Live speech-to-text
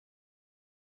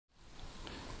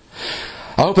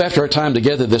I hope after our time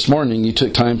together this morning you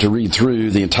took time to read through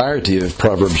the entirety of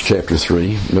Proverbs chapter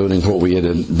 3, noting what we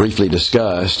had briefly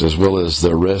discussed as well as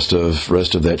the rest of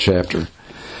that chapter.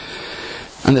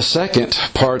 And the second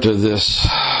part of this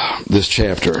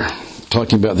chapter,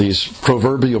 talking about these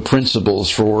proverbial principles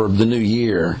for the new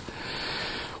year,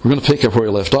 we're going to pick up where we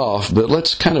left off, but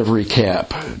let's kind of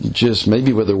recap, just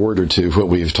maybe with a word or two, what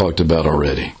we've talked about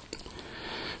already.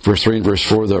 Verse 3 and verse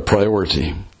 4, the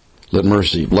priority. Let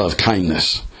mercy, love,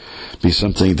 kindness be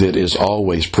something that is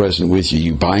always present with you.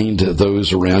 You bind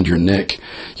those around your neck.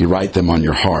 You write them on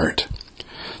your heart.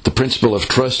 The principle of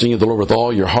trusting in the Lord with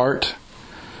all your heart,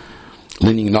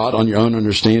 leaning not on your own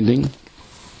understanding.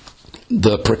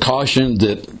 The precaution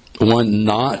that one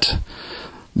not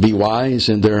be wise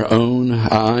in their own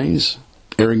eyes.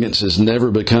 Arrogance is never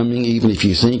becoming, even if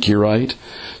you think you're right.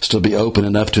 Still be open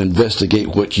enough to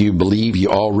investigate what you believe you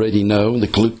already know, the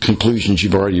conclusions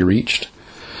you've already reached.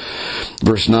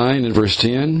 Verse 9 and verse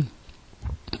 10,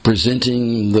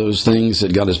 presenting those things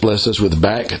that God has blessed us with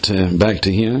back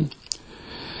to Him.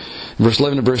 Verse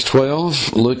 11 and verse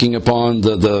 12, looking upon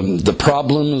the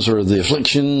problems or the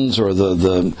afflictions or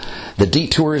the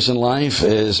detours in life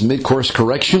as mid-course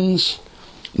corrections,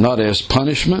 not as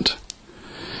punishment.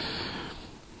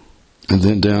 And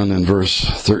then down in verse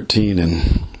 13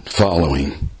 and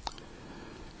following,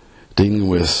 dealing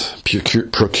with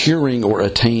procuring or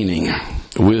attaining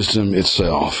wisdom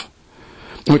itself.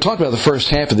 We talked about the first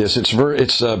half of this.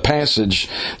 It's a passage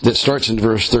that starts in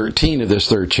verse 13 of this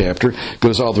third chapter,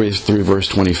 goes all the way through verse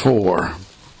 24.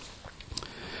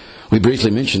 We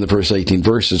briefly mentioned the first 18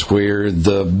 verses where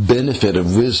the benefit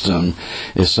of wisdom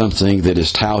is something that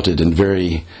is touted in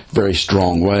very, very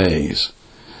strong ways.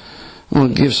 I'll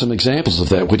give some examples of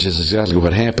that, which is exactly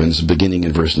what happens beginning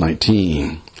in verse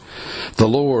 19. The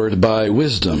Lord, by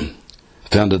wisdom,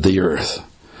 founded the earth.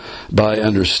 By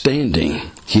understanding,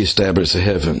 He established the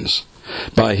heavens.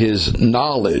 By His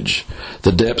knowledge,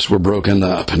 the depths were broken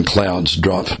up, and clouds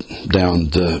dropped down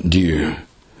the dew.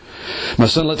 My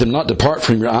son, let them not depart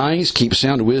from your eyes. Keep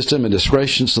sound wisdom and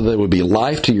discretion, so that it will be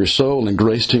life to your soul and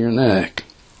grace to your neck.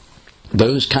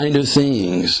 Those kind of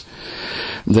things,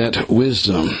 that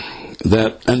wisdom,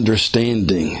 that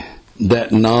understanding,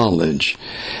 that knowledge,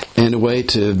 and a way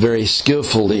to very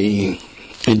skillfully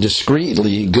and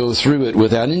discreetly go through it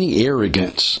without any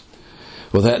arrogance,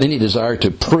 without any desire to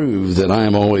prove that I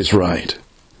am always right,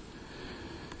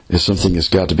 is something that's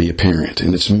got to be apparent.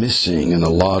 And it's missing in a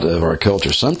lot of our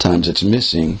culture. Sometimes it's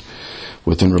missing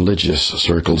within religious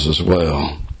circles as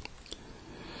well.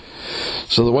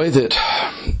 So the way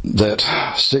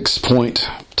that 6 point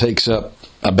takes up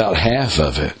about half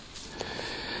of it,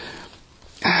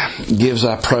 gives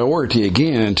our priority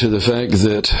again to the fact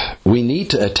that we need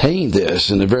to attain this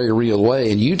in a very real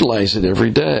way and utilize it every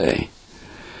day.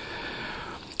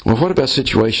 Well, what about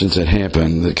situations that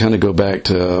happen that kind of go back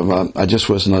to, I just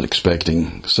was not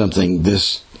expecting something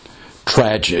this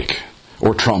tragic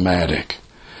or traumatic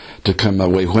to come my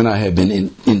way when I have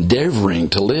been endeavoring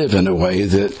to live in a way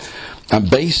that I'm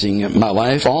basing my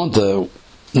life on the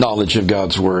knowledge of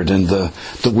God's Word and the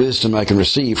wisdom I can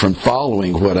receive from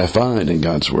following what I find in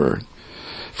God's Word.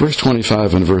 Verse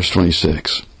 25 and verse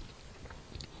 26.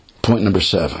 Point number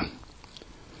 7.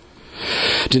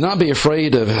 Do not be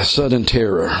afraid of sudden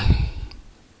terror,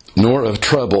 nor of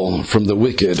trouble from the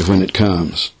wicked when it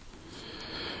comes.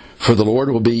 For the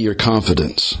Lord will be your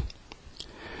confidence,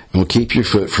 and will keep your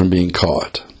foot from being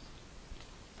caught.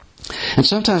 And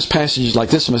sometimes passages like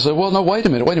this, I say, well, no, wait a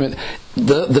minute.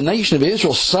 The nation of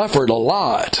Israel suffered a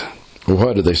lot. Well,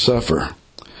 why did they suffer?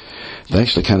 They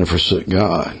actually kind of forsook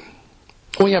God.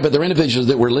 Oh yeah, but there were individuals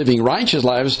that were living righteous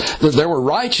lives. There were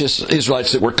righteous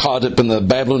Israelites that were caught up in the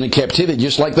Babylonian captivity,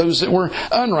 just like those that were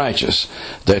unrighteous.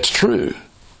 That's true.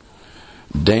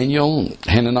 Daniel,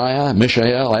 Hananiah,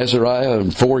 Mishael, Azariah,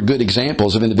 4 good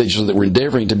examples of individuals that were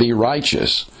endeavoring to be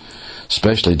righteous,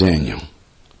 especially Daniel.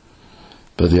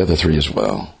 But the other 3 as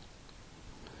well.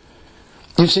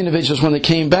 You see individuals when they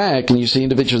came back, and you see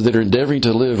individuals that are endeavoring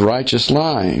to live righteous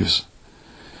lives.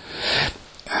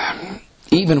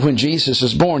 Even when Jesus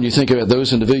is born, you think about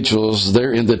those individuals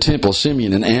there in the temple,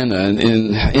 Simeon and Anna, and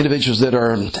individuals that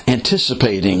are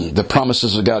anticipating the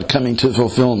promises of God coming to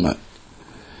fulfillment,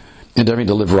 endeavoring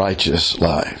to live righteous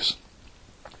lives.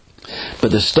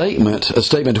 But a statement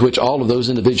to which all of those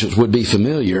individuals would be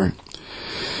familiar,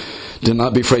 do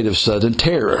not be afraid of sudden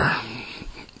terror.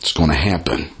 It's going to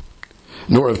happen.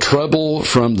 Nor of trouble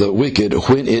from the wicked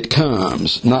when it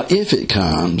comes. Not if it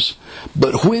comes,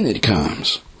 but when it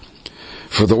comes.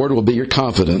 For the Lord will be your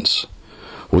confidence,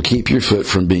 will keep your foot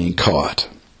from being caught.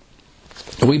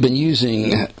 We've been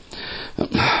using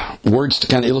words to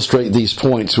kind of illustrate these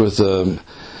points with a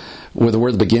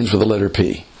word that begins with the letter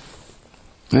P.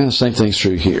 And the same thing's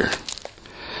true here.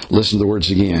 Listen to the words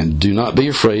again. Do not be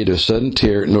afraid of sudden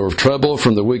terror, nor of trouble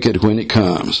from the wicked when it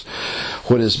comes.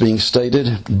 What is being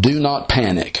stated? Do not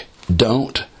panic.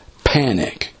 Don't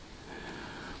panic.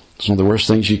 It's one of the worst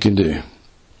things you can do.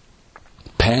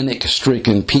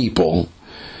 Panic-stricken people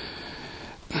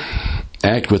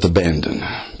act with abandon.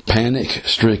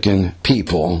 Panic-stricken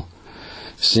people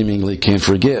seemingly can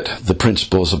forget the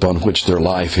principles upon which their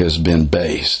life has been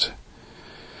based.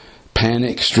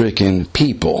 Panic-stricken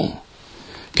people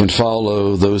can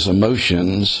follow those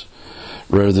emotions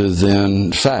rather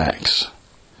than facts.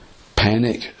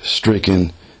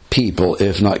 Panic-stricken people,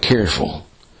 if not careful,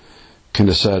 can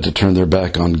decide to turn their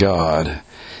back on God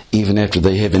even after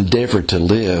they have endeavored to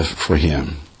live for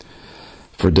Him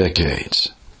for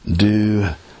decades. Do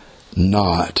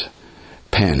not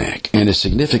panic. And as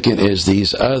significant as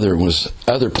these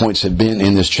other points have been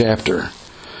in this chapter,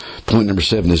 point number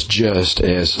 7 is just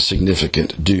as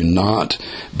significant. Do not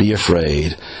be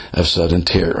afraid of sudden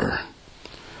terror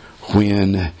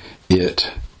when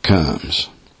it comes,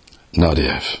 not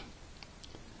if.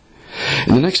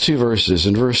 In the next two verses,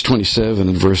 in verse 27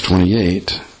 and verse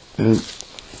 28,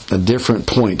 a different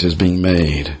point is being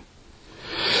made.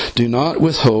 Do not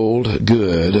withhold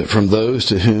good from those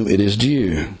to whom it is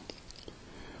due,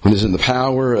 when it is in the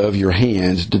power of your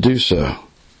hand to do so.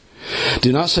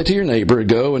 Do not say to your neighbor,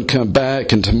 go and come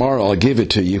back, and tomorrow I'll give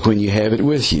it to you when you have it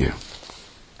with you.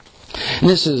 And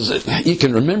this is, you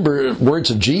can remember words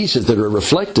of Jesus that are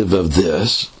reflective of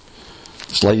this.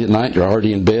 It's late at night, you're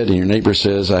already in bed, and your neighbor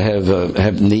says, I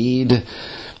have need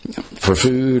for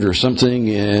food or something,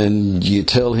 and you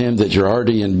tell him that you're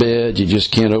already in bed, you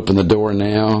just can't open the door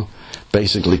now,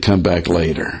 basically come back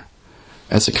later.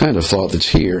 That's the kind of thought that's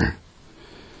here.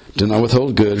 Do not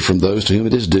withhold good from those to whom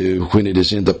it is due, when it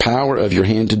is in the power of your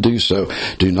hand to do so.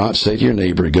 Do not say to your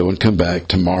neighbor, go and come back,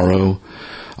 tomorrow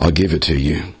I'll give it to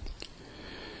you,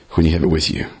 when you have it with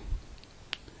you.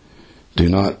 Do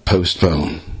not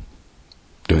postpone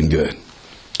doing good.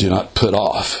 Do not put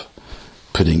off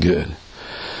putting good.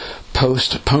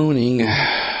 Postponing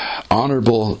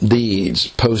honorable deeds,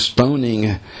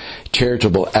 postponing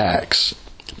charitable acts,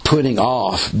 putting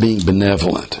off being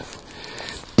benevolent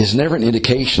is never an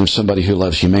indication of somebody who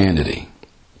loves humanity.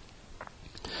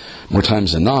 More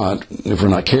times than not, if we're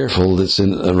not careful, it's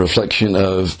a reflection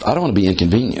of, I don't want to be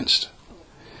inconvenienced.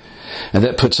 And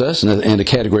that puts us in a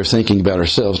category of thinking about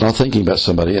ourselves, not thinking about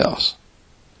somebody else.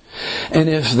 And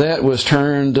if that was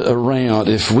turned around,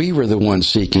 if we were the ones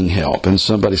seeking help and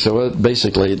somebody said, well,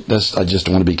 basically, I just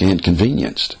don't want to be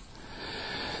inconvenienced,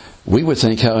 we would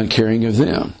think how uncaring of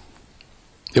them.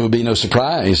 It would be no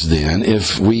surprise then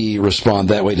if we respond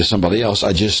that way to somebody else.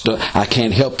 I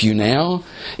can't help you now,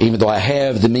 even though I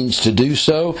have the means to do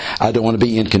so. I don't want to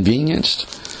be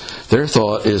inconvenienced. Their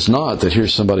thought is not that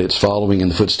here's somebody that's following in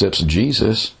the footsteps of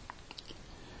Jesus.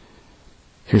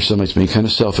 Here's somebody that's being kind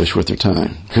of selfish with their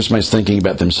time. Here's somebody that's thinking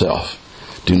about themselves.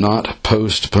 Do not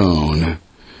postpone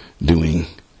doing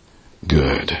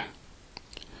good.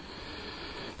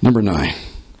 Number 9,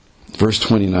 verse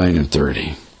 29 and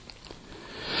 30.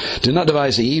 Do not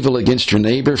devise evil against your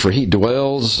neighbor, for he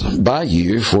dwells by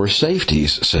you for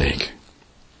safety's sake.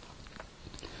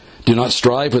 Do not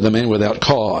strive with a man without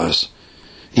cause,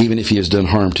 even if he has done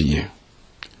harm to you.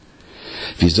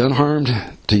 If he's done harm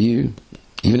to you,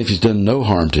 even if he's done no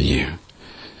harm to you,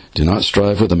 do not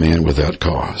strive with a man without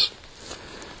cause.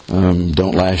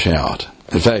 Don't lash out.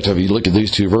 In fact, if you look at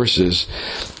these two verses,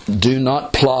 do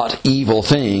not plot evil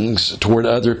things toward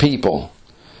other people.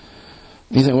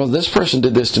 You think, well, this person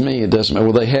did this to me. It doesn't matter.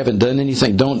 Well, they haven't done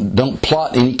anything. Don't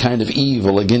plot any kind of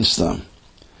evil against them,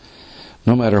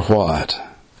 no matter what.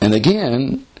 And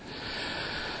again,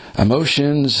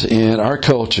 emotions in our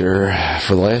culture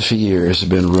for the last few years have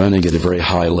been running at a very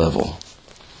high level.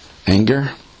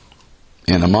 Anger,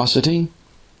 animosity,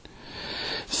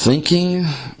 thinking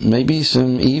maybe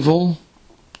some evil,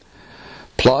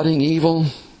 plotting evil.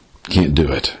 Can't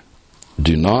do it.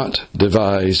 Do not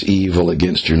devise evil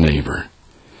against your neighbor.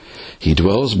 He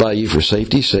dwells by you for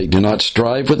safety's sake. Do not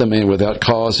strive with a man without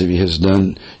cause if he has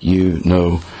done you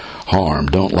no harm.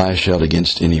 Don't lash out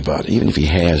against anybody, even if he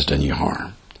has done you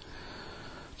harm.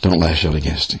 Don't lash out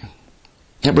against him.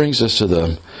 That brings us to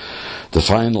the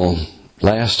final,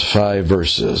 last 5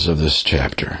 verses of this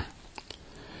chapter.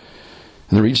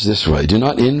 And it reads this way. Do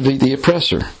not envy the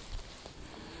oppressor.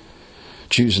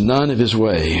 Choose none of his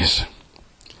ways.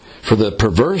 For the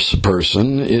perverse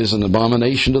person is an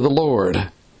abomination to the Lord.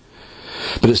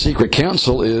 But his secret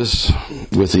counsel is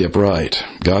with the upright.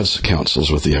 God's counsel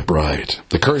is with the upright.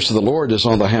 The curse of the Lord is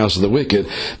on the house of the wicked,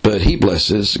 but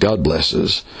God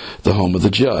blesses, the home of the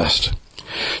just.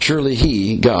 Surely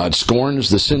he, God, scorns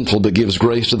the sinful, but gives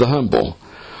grace to the humble.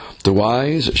 The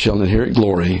wise shall inherit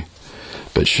glory,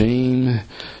 but shame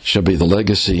shall be the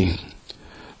legacy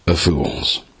of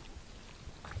fools.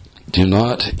 Do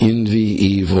not envy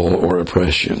evil or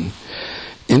oppression.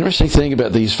 Interesting thing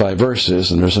about these 5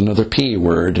 verses, and there's another P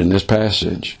word in this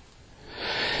passage.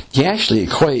 He actually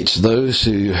equates those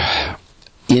who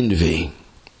envy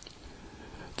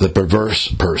the perverse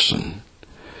person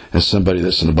as somebody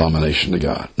that's an abomination to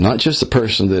God. Not just the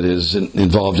person that is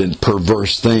involved in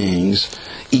perverse things,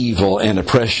 evil and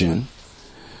oppression,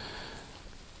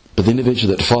 but the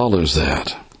individual that follows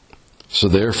that. So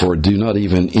therefore, do not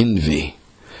even envy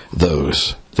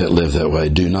those that live that way.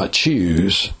 Do not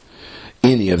choose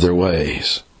any of their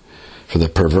ways. For the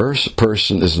perverse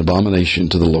person is an abomination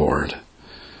to the Lord,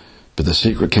 but the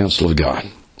secret counsel of God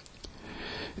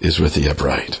is with the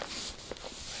upright.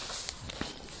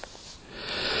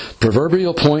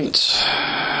 Proverbial points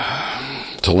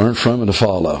to learn from and to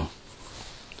follow.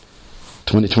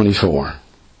 2024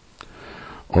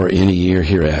 or any year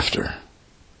hereafter.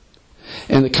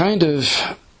 And the kind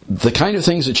of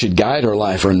things that should guide our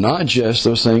life are not just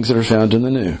those things that are found in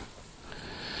the New,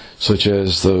 such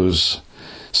as those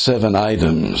 7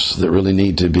 items that really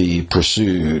need to be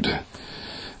pursued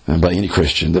by any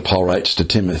Christian that Paul writes to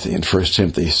Timothy in 1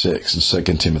 Timothy 6 and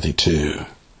 2 Timothy 2.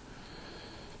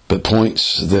 But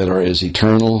points that are as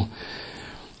eternal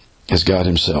as God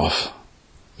himself,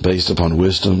 based upon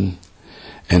wisdom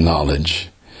and knowledge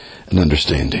and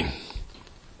understanding.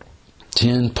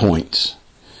 10 points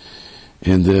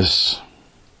in this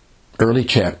early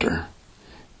chapter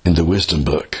in the wisdom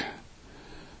book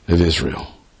of Israel,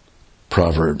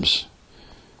 Proverbs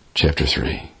chapter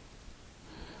 3.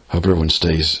 Hope everyone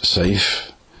stays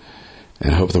safe,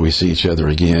 and hope that we see each other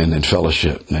again in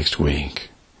fellowship next week.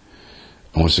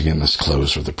 And once again, let's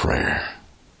close with a prayer.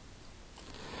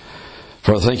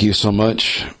 Father, thank you so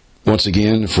much once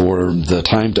again for the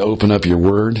time to open up your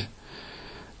word,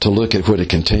 to look at what it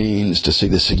contains, to see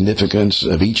the significance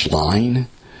of each line,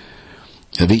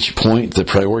 of each point, the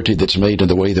priority that's made in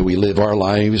the way that we live our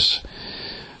lives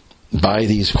by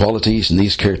these qualities and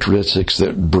these characteristics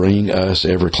that bring us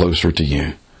ever closer to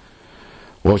you.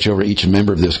 Watch over each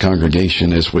member of this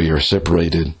congregation as we are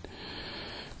separated.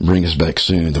 Bring us back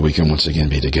soon that we can once again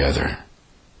be together.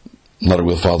 Not our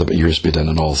will, Father, but yours be done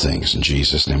in all things. In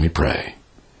Jesus' name we pray.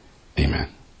 Amen.